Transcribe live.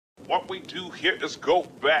What we do here is go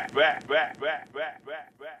back.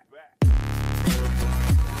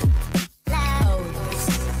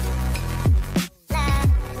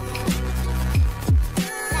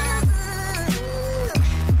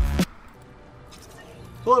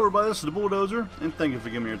 Hello everybody, this is the Bulldozer, and thank you for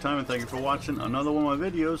giving me your time, and thank you for watching another one of my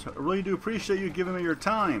videos. I really do appreciate you giving me your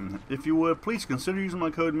time. If you would, please consider using my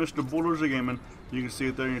code MrBulldozeRGamN. You can see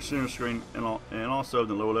it there in your center screen, and also in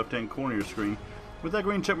the lower left hand corner of your screen. With that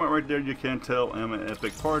green check mark right there, you can tell I'm an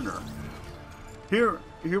epic partner. Here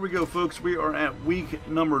we go, folks. We are at week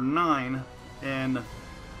number 9, and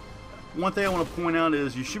one thing I want to point out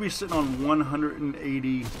is you should be sitting on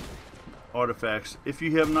 180 artifacts. If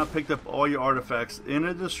you have not picked up all your artifacts, in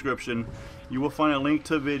the description you will find a link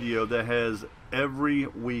to a video that has every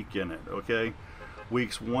week in it, okay,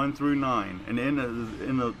 weeks 1 through 9, and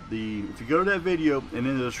if you go to that video, and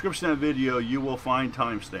in the description of that video you will find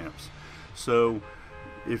timestamps. So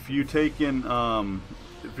if you take in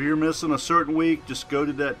if you're missing a certain week, just go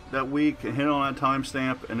to that week and hit on that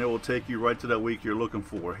timestamp, and it will take you right to that week you're looking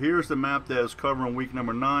for. Here's the map that is covering week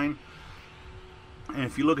number 9. And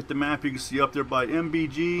if you look at the map, you can see up there by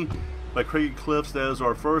MBG, by Cricket Cliffs, that is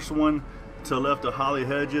our first one. To the left of Holly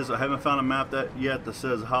Hedges, I haven't found a map yet that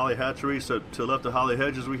says Holly Hatchery, so to the left of Holly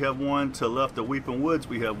Hedges we have one, to the left of Weeping Woods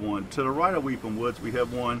we have one, to the right of Weeping Woods we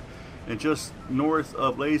have one, and just north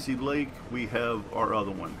of Lazy Lake we have our other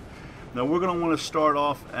one. Now we're going to want to start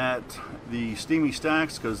off at the Steamy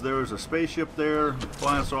Stacks, because there is a spaceship there,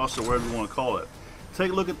 flying saucer, whatever you want to call it.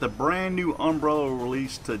 Take a look at the brand new umbrella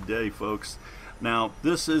released today, folks. Now,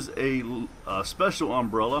 this is a special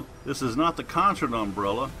umbrella. This is not the concert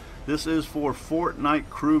umbrella. This is for Fortnite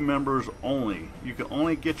crew members only. You can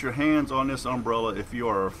only get your hands on this umbrella if you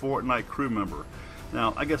are a Fortnite crew member.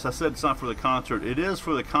 Now, I guess I said it's not for the concert. It is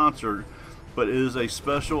for the concert, but it is a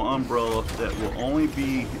special umbrella that will only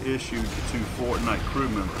be issued to Fortnite crew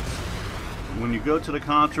members. When you go to the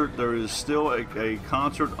concert, there is still a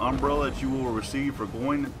concert umbrella that you will receive for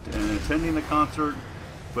going and attending the concert,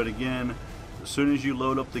 but again, as soon as you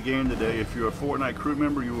load up the game today, if you're a Fortnite crew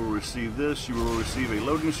member, you will receive this. You will receive a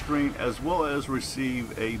loading screen as well as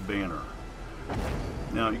receive a banner.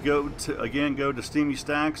 Now you go to Steamy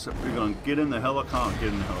Stacks. We're going to get in the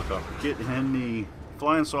helicopter, get in the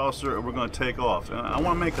flying saucer, and we're going to take off. And I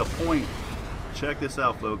want to make a point. Check this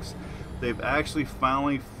out, folks. They've actually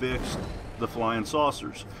finally fixed the flying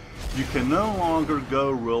saucers. You can no longer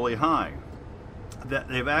go really high.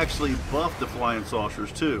 They've actually buffed the flying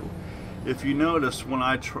saucers too. If you notice, when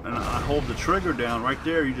I hold the trigger down right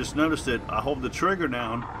there, you just noticed it. I hold the trigger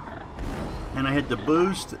down and I hit the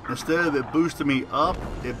boost. Instead of it boosting me up,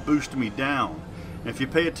 it boosted me down. And if you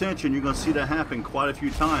pay attention, you're going to see that happen quite a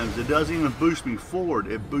few times. It doesn't even boost me forward,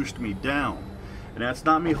 it boosts me down. And that's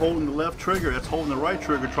not me holding the left trigger, that's holding the right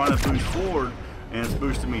trigger trying to boost forward, and it's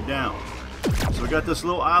boosting me down. So we got this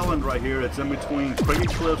little island right here that's in between Cricket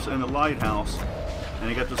Cliffs and the lighthouse. And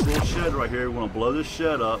you got this little shed right here. We want to blow this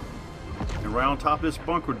shed up. And right on top of this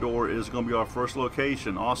bunker door is going to be our first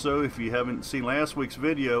location. Also, if you haven't seen last week's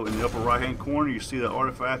video, in the upper right hand corner you see the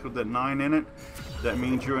artifact with that 9 in it. That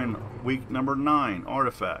means you're in week number 9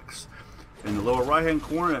 artifacts. In the lower right hand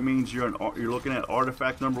corner, that means you're looking at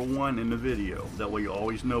artifact number 1 in the video. That way you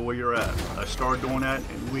always know where you're at. I started doing that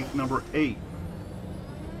in week number 8.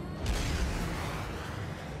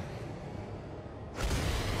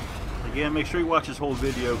 Again, make sure you watch this whole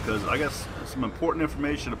video, because I got some important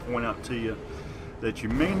information to point out to you that you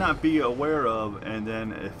may not be aware of, and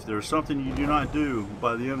then if there's something you do not do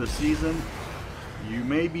by the end of the season, you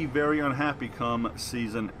may be very unhappy come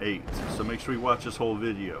season 8. So make sure you watch this whole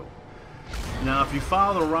video. Now, if you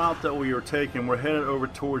follow the route that we are taking, we're headed over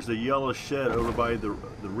towards the yellow shed over by the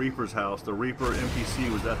Reaper's house. The Reaper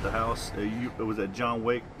NPC was at the house. It was at John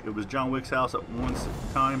Wick. It was John Wick's house at one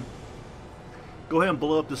time. Go ahead and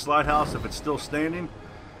blow up this lighthouse if it's still standing,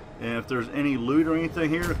 and if there's any loot or anything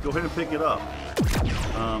here, go ahead and pick it up.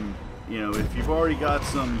 You know, if you've already got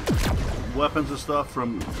some weapons and stuff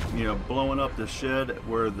from, you know, blowing up the shed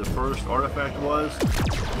where the first artifact was,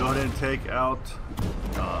 go ahead and take out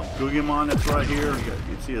Gugemon that's right here. You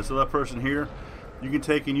can see this other person here. You can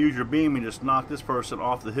take and use your beam and just knock this person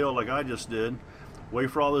off the hill like I just did.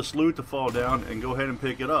 Wait for all this loot to fall down and go ahead and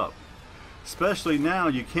pick it up. Especially now,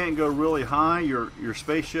 you can't go really high. Your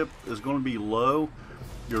spaceship is going to be low.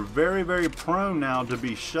 You're very, very prone now to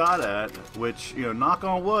be shot at, which, you know, knock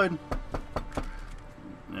on wood.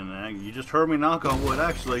 And you just heard me knock on wood.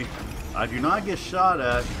 Actually, I do not get shot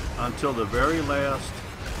at until the very last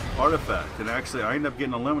artifact. And actually, I end up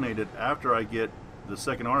getting eliminated after I get the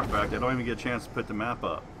second artifact. I don't even get a chance to put the map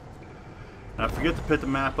up. And I forget to put the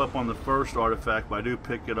map up on the first artifact, but I do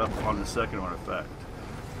pick it up on the second artifact.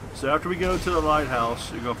 So after we go to the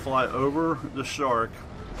lighthouse, you're going to fly over the shark.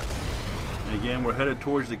 And again, we're headed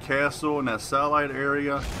towards the castle in that satellite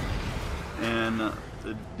area. And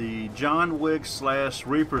the John Wick /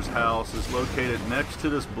 Reaper's house is located next to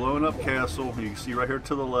this blown up castle. You can see right here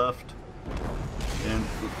to the left. And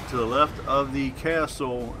to the left of the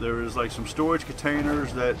castle, there is like some storage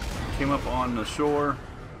containers that came up on the shore.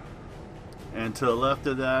 And to the left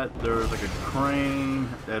of that, there is like a crane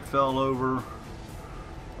that fell over.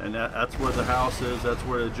 And that's where the house is. That's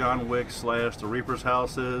where the John Wick / the Reaper's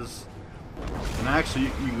house is. And actually,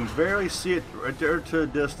 you can barely see it right there to a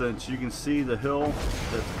distance. You can see the hill,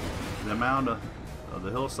 the mound of the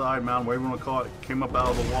hillside, mountain, whatever you want to call it, came up out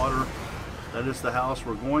of the water. That is the house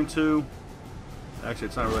we're going to. Actually,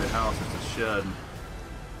 it's not really a house, it's a shed.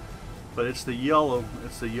 But it's the yellow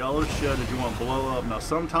shed that you want to blow up. Now,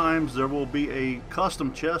 sometimes there will be a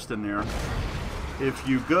custom chest in there. If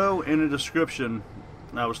you go in the description,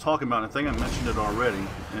 and I was talking about it, I think I mentioned it already.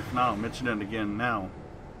 If not, I'll mention it again now.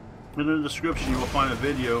 In the description, you will find a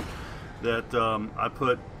video that I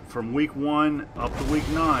put from week 1 up to week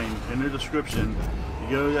 9 in the description. You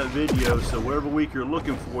go to that video, so whatever week you're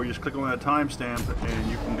looking for, you just click on that timestamp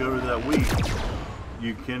and you can go to that week.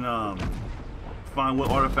 You can find what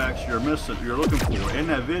artifacts you're looking for. In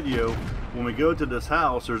that video, when we go to this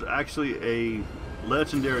house, there's actually a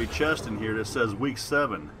legendary chest in here that says week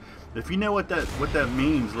 7. If you know what that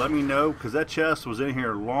means, let me know, because that chest was in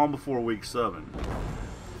here long before week 7.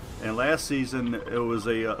 And last season it was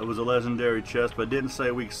a legendary chest, but it didn't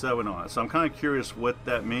say week 7 on it. So I'm kind of curious what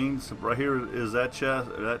that means. Right here is that chest,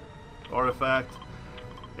 that artifact,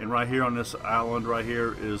 and right here on this island right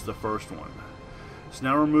here is the first one. So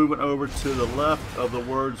now we're moving over to the left of the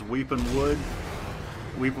words Weeping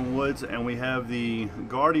Woods, and we have the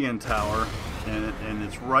Guardian Tower, and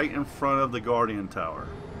it's right in front of the Guardian Tower.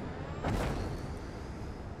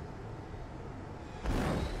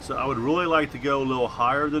 So I would really like to go a little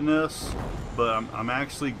higher than this, but I'm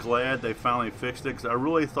actually glad they finally fixed it, because I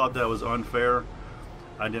really thought that was unfair.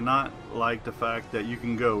 I did not like the fact that you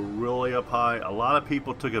can go really up high. A lot of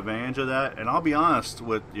people took advantage of that, and I'll be honest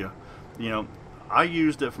with you, I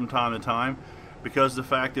used it from time to time, because the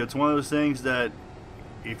fact that it's one of those things that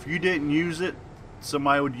if you didn't use it,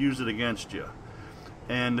 somebody would use it against you.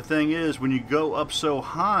 And the thing is, when you go up so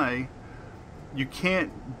high, you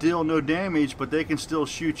can't deal no damage, but they can still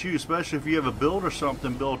shoot you, especially if you have a build or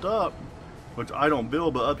something built up, which I don't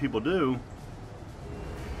build, but other people do.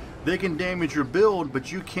 They can damage your build,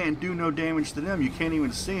 but you can't do no damage to them. You can't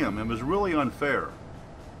even see them. It was really unfair.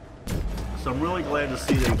 So I'm really glad to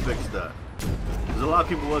see they fixed that, because a lot of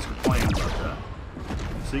people was complaining about that.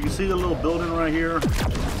 So you can see the little building right here.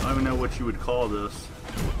 I don't even know what you would call this,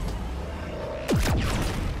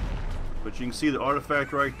 but you can see the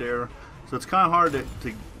artifact right there. So it's kind of hard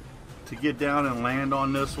to get down and land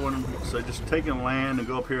on this one. So just take and land and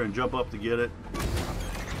go up here and jump up to get it.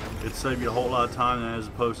 It'd save you a whole lot of time as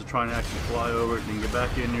opposed to trying to actually fly over it and get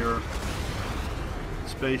back in your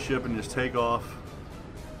spaceship and just take off.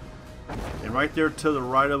 And right there to the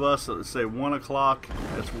right of us, let's say 1 o'clock,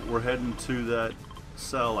 we're heading to that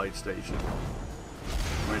satellite station.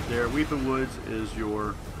 Right there, Weeping Woods is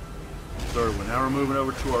your third one. Now we're moving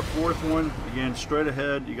over to our fourth one. Again, straight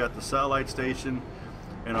ahead, you got the satellite station.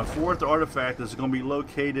 And our fourth artifact is going to be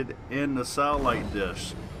located in the satellite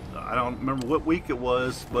dish. I don't remember what week it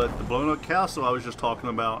was, but the blown up castle I was just talking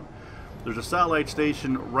about, there's a satellite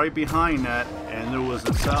station right behind that, and there was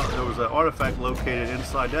an artifact located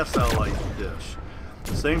inside that satellite dish.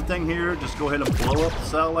 Same thing here, just go ahead and blow up the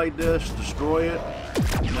satellite dish, destroy it,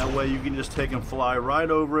 and that way you can just take and fly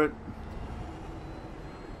right over it.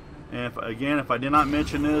 And if I did not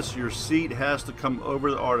mention this, your seat has to come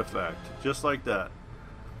over the artifact, just like that.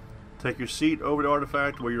 Take your seat over the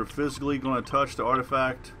artifact where you're physically going to touch the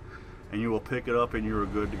artifact, and you will pick it up and you're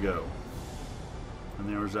good to go. And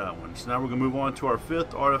there's that one. So now we're going to move on to our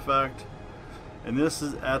fifth artifact, and this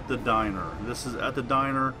is at the diner. This is at the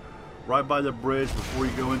diner right by the bridge before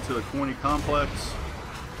you go into the corny complex.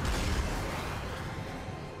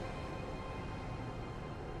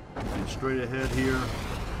 And straight ahead here.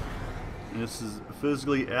 And this is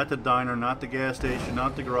physically at the diner, not the gas station,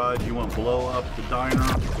 not the garage. You want to blow up the diner.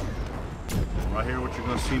 Right here, what you're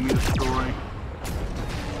going to see me destroy.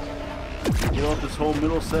 If you blow up this whole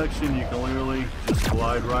middle section, you can literally just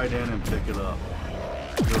glide right in and pick it up.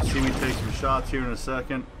 You'll see me take some shots here in a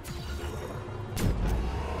second.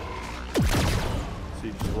 So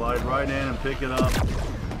you just glide right in and pick it up.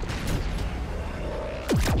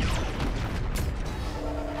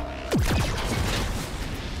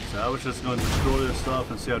 So I was just going to destroy this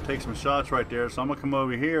stuff and see, I'll take some shots right there. So I'm going to come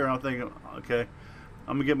over here, and I'm thinking, okay,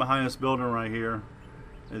 I'm going to get behind this building right here.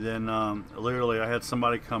 And then literally I had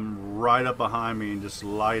somebody come right up behind me and just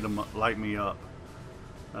light me up.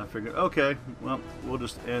 I figured, okay, well, we'll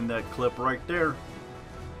just end that clip right there.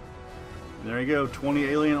 There you go, 20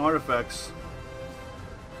 alien artifacts.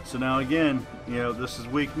 So now again, you know, this is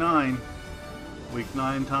week 9. Week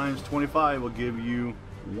 9 times 25 will give you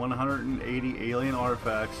 180 alien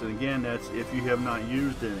artifacts. And again, that's if you have not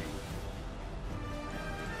used any.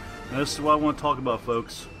 Now this is what I want to talk about,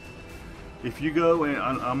 folks. If you go, and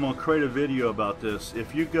I'm going to create a video about this,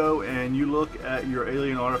 if you go and you look at your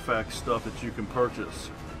alien artifact stuff that you can purchase,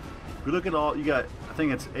 if you look at all, you got, I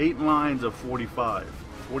think it's 8 lines of 45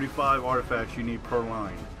 artifacts you need per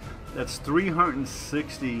line. That's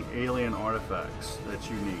 360 alien artifacts that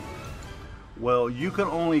you need. Well, you can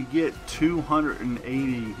only get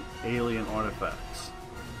 280 alien artifacts.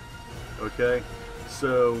 Okay,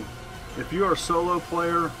 so if you're a solo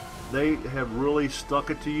player, they have really stuck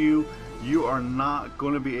it to you. You are not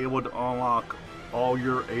going to be able to unlock all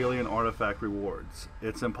your alien artifact rewards.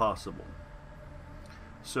 It's impossible.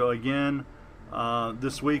 So again,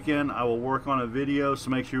 this weekend I will work on a video,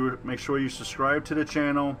 so make sure you subscribe to the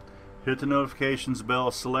channel, hit the notifications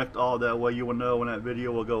bell, select all, that way you will know when that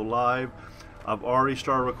video will go live. I've already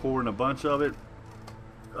started recording a bunch of it,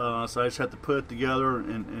 so I just have to put it together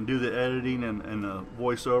and do the editing and the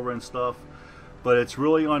voiceover and stuff. But it's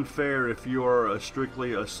really unfair if you are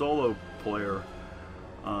strictly a solo player,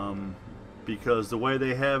 because the way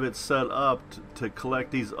they have it set up to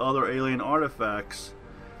collect these other alien artifacts,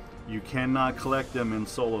 you cannot collect them in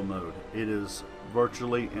solo mode. It is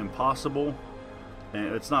virtually impossible.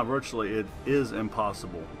 And it's not virtually, it is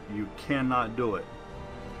impossible. You cannot do it.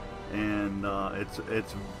 And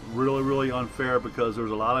it's really unfair, because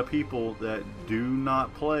there's a lot of people that do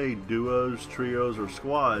not play duos, trios, or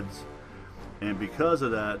squads, and because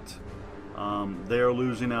of that, they are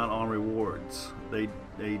losing out on rewards. They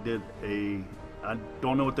did a, I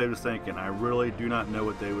don't know what they was thinking. I really do not know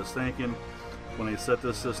what they was thinking when they set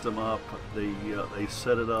this system up. They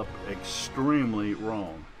set it up extremely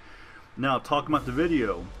wrong. Now, talking about the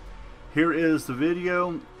video, here is the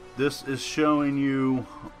video. This is showing you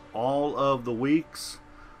all of the weeks.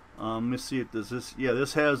 Let me see if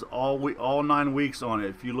this has all 9 weeks on it.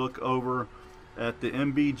 If you look over at the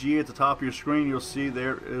MBG at the top of your screen, you'll see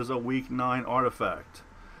there is a week 9 artifact.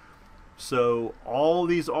 So all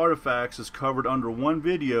these artifacts is covered under one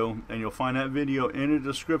video, and you'll find that video in the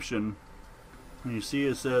description. And you see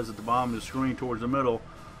it says at the bottom of the screen towards the middle,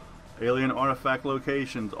 alien artifact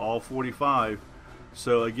locations, all 45.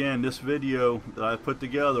 So again, this video that I put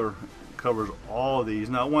together covers all of these.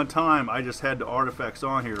 Now, at one time I just had the artifacts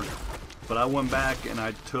on here, but I went back and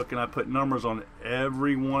I put numbers on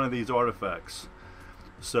every one of these artifacts.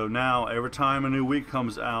 So now every time a new week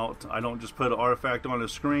comes out, I don't just put an artifact on the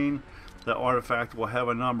screen. That artifact will have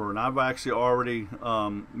a number, and I've actually already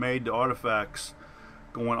made the artifacts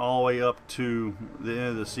going all the way up to the end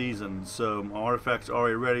of the season. So my artifacts are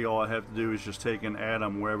already ready. All I have to do is just take and add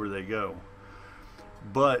them wherever they go.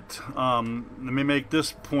 But let me make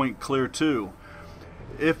this point clear too.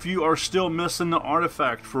 If you are still missing the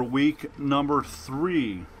artifact for week number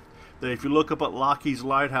 3, that if you look up at Lockie's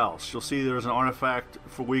Lighthouse, you'll see there's an artifact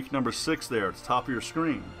for week number 6 there at the top of your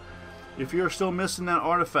screen. If you're still missing that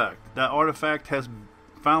artifact has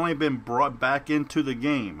finally been brought back into the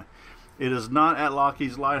game. It is not at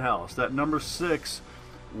Lockie's Lighthouse. That number 6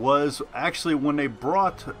 was actually when they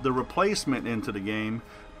brought the replacement into the game,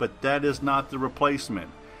 but that is not the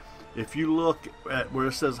replacement. If you look at where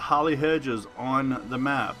it says Holly Hedges on the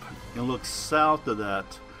map and look south of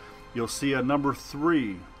that, you'll see a number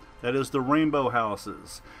 3. That is the rainbow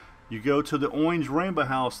houses. You go to the orange rainbow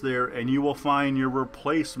house there, and you will find your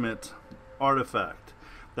replacement artifact.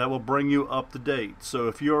 That will bring you up to date. So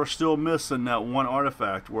if you are still missing that one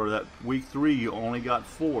artifact, where that week 3 you only got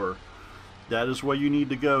 4, that is where you need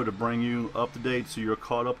to go to bring you up to date, so you're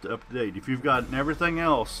caught up to date. If you've gotten everything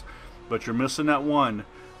else but you're missing that one,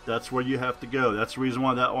 that's where you have to go. That's the reason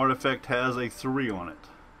why that artifact has a 3 on it.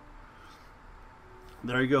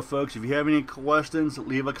 There you go, folks. If you have any questions,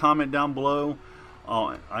 leave a comment down below.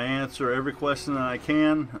 I answer every question that I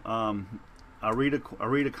can. I read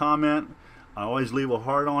a comment. I always leave a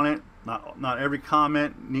heart on it. Not every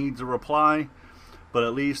comment needs a reply, but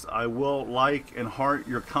at least I will like and heart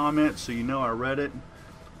your comment, so you know I read it.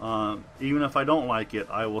 Even if I don't like it,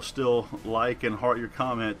 I will still like and heart your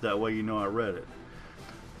comment. That way you know I read it.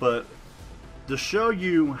 But to show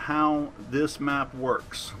you how this map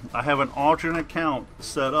works, I have an alternate account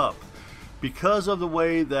set up. Because of the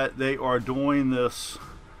way that they are doing this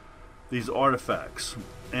these artifacts.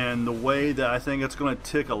 And the way that I think it's going to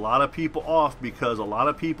tick a lot of people off, because a lot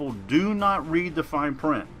of people do not read the fine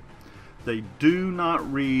print. They do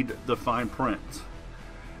not read the fine print.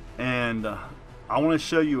 And I want to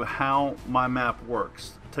show you how my map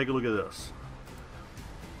works. Take a look at this.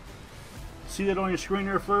 See that on your screen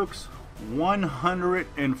there, folks?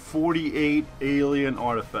 148 alien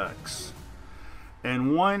artifacts.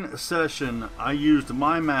 In one session, I used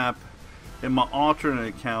my map in my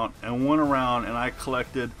alternate account and went around and I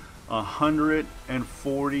collected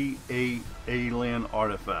 148 alien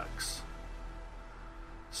artifacts.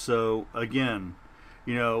 So again,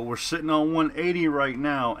 you know, we're sitting on 180 right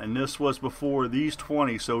now, and this was before these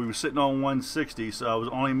 20, so we were sitting on 160, so I was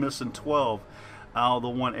only missing 12 out of the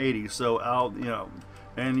 180. So out, you know,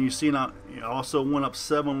 and you see now, I also went up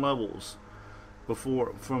 7 levels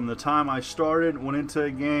before, from the time I started, went into a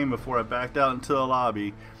game, before I backed out into the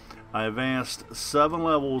lobby. I advanced 7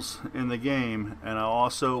 levels in the game, and I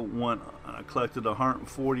also collected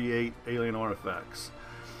 148 alien artifacts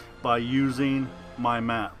by using my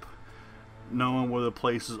map, knowing where the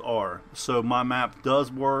places are. So my map does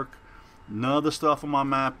work. None of the stuff on my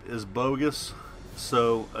map is bogus.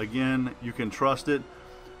 So again, you can trust it.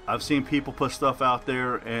 I've seen people put stuff out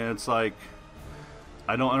there, and it's like,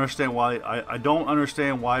 I don't understand why. I don't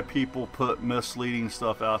understand why people put misleading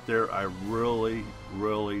stuff out there. I really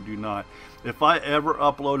do not. If I ever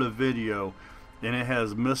upload a video and it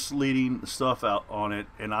has misleading stuff out on it,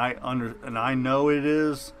 and I know it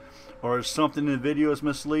is, or if something in the video is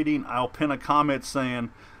misleading, I'll pin a comment saying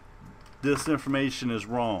this information is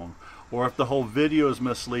wrong. Or if the whole video is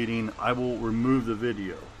misleading, I will remove the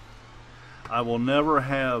video. I will never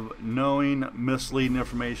have knowing misleading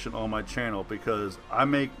information on my channel, because I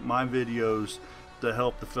make my videos to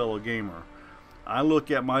help the fellow gamer. I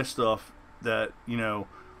look at my stuff that, you know,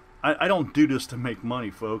 I don't do this to make money,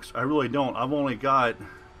 folks. I really don't. I've only got,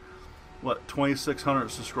 what,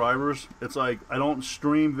 2,600 subscribers. It's like, I don't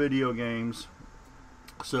stream video games,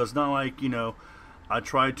 so it's not like, you know, I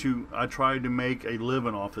try to make a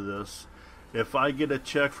living off of this. If I get a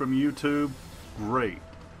check from YouTube, great.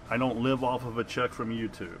 I don't live off of a check from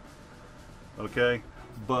YouTube, okay?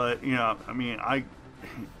 But, you know, I mean, I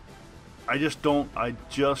just do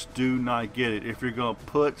not get it. If you're going to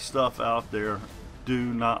put stuff out there, do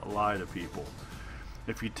not lie to people.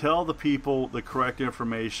 If you tell the people the correct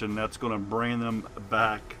information, that's going to bring them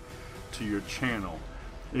back to your channel.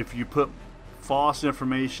 If you put false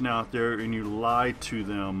information out there and you lie to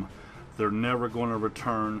them, they're never going to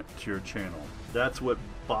return to your channel. That's what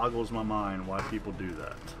boggles my mind, why people do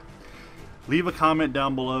that. Leave a comment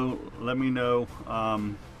down below. Let me know. I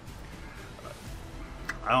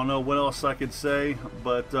don't know what else I could say,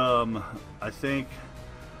 but I think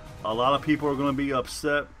a lot of people are going to be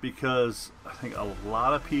upset, because I think a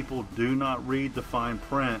lot of people do not read the fine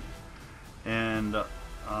print, and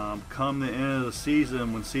come the end of the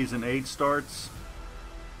season, when season 8 starts,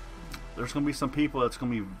 there's going to be some people that's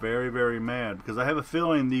going to be very mad, because I have a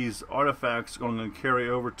feeling these artifacts are going to carry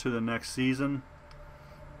over to the next season.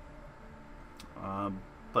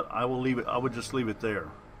 But I will leave it. I would just leave it there,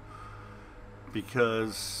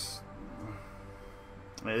 because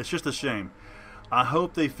it's just a shame. I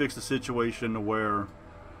hope they fix the situation where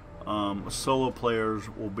solo players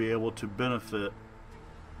will be able to benefit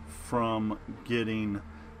from getting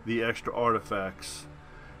the extra artifacts.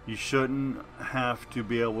 You shouldn't have to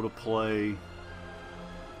be able to play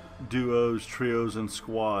duos, trios, and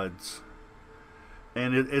squads.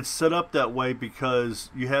 And it's set up that way because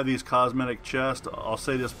you have these cosmetic chests. I'll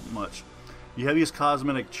say this much. You have these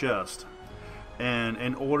cosmetic chests, and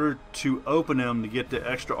in order to open them to get the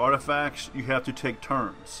extra artifacts, you have to take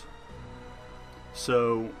turns.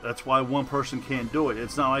 So that's why one person can't do it.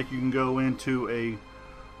 It's not like you can go into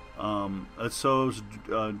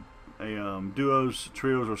duos,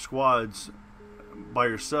 trios, or squads by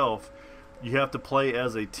yourself. You have to play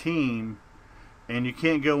as a team. And you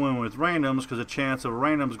can't go in with randoms, because the chance of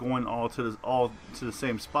randoms going all to the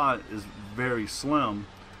same spot is very slim.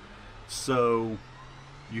 So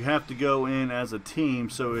you have to go in as a team.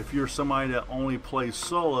 So if you're somebody that only plays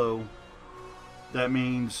solo, that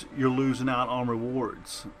means you're losing out on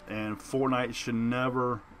rewards. And Fortnite should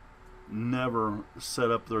never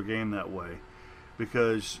set up their game that way,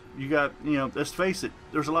 because you got, you know, let's face it,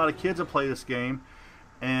 there's a lot of kids that play this game.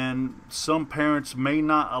 And some parents may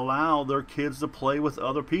not allow their kids to play with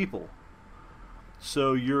other people.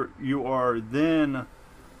 So you are then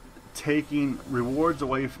taking rewards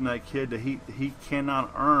away from that kid that he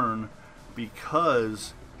cannot earn,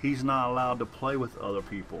 because he's not allowed to play with other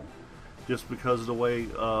people, just because of the way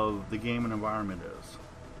of the gaming environment is.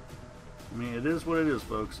 I mean, it is what it is,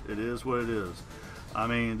 folks. It is what it is. I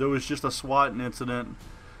mean, there was just a swatting incident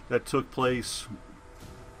that took place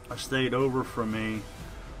a state over from me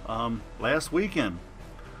last weekend,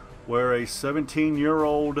 where a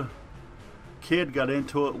 17-year-old kid got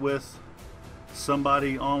into it with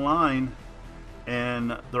somebody online,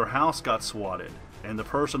 and their house got swatted. And the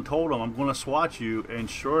person told him, "I'm going to swat you." And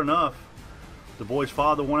sure enough, the boy's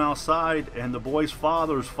father went outside, and the boy's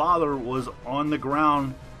father's father was on the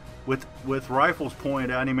ground with rifles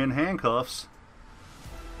pointed at him in handcuffs.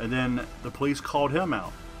 And then the police called him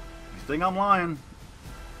out. You think I'm lying?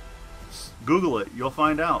 Google it. You'll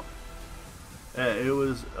find out. It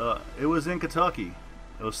was in Kentucky.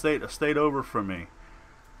 It was a state over from me.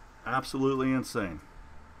 Absolutely insane.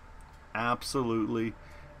 Absolutely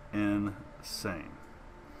insane.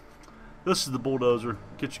 This is the Bulldozer.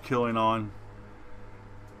 Get your killing on.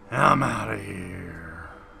 I'm out of here.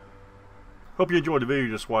 Hope you enjoyed the video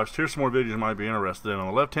you just watched. Here's some more videos you might be interested in. On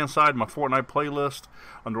the left hand side, my Fortnite playlist.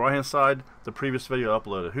 On the right hand side, the previous video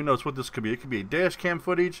uploaded. Who knows what this could be? It could be dash cam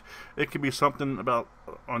footage. It could be something about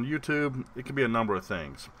on YouTube. It could be a number of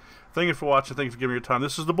things. Thank you for watching. Thank you for giving me your time.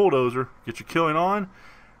 This is the Bulldozer. Get your killing on.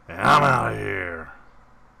 And I'm out of here.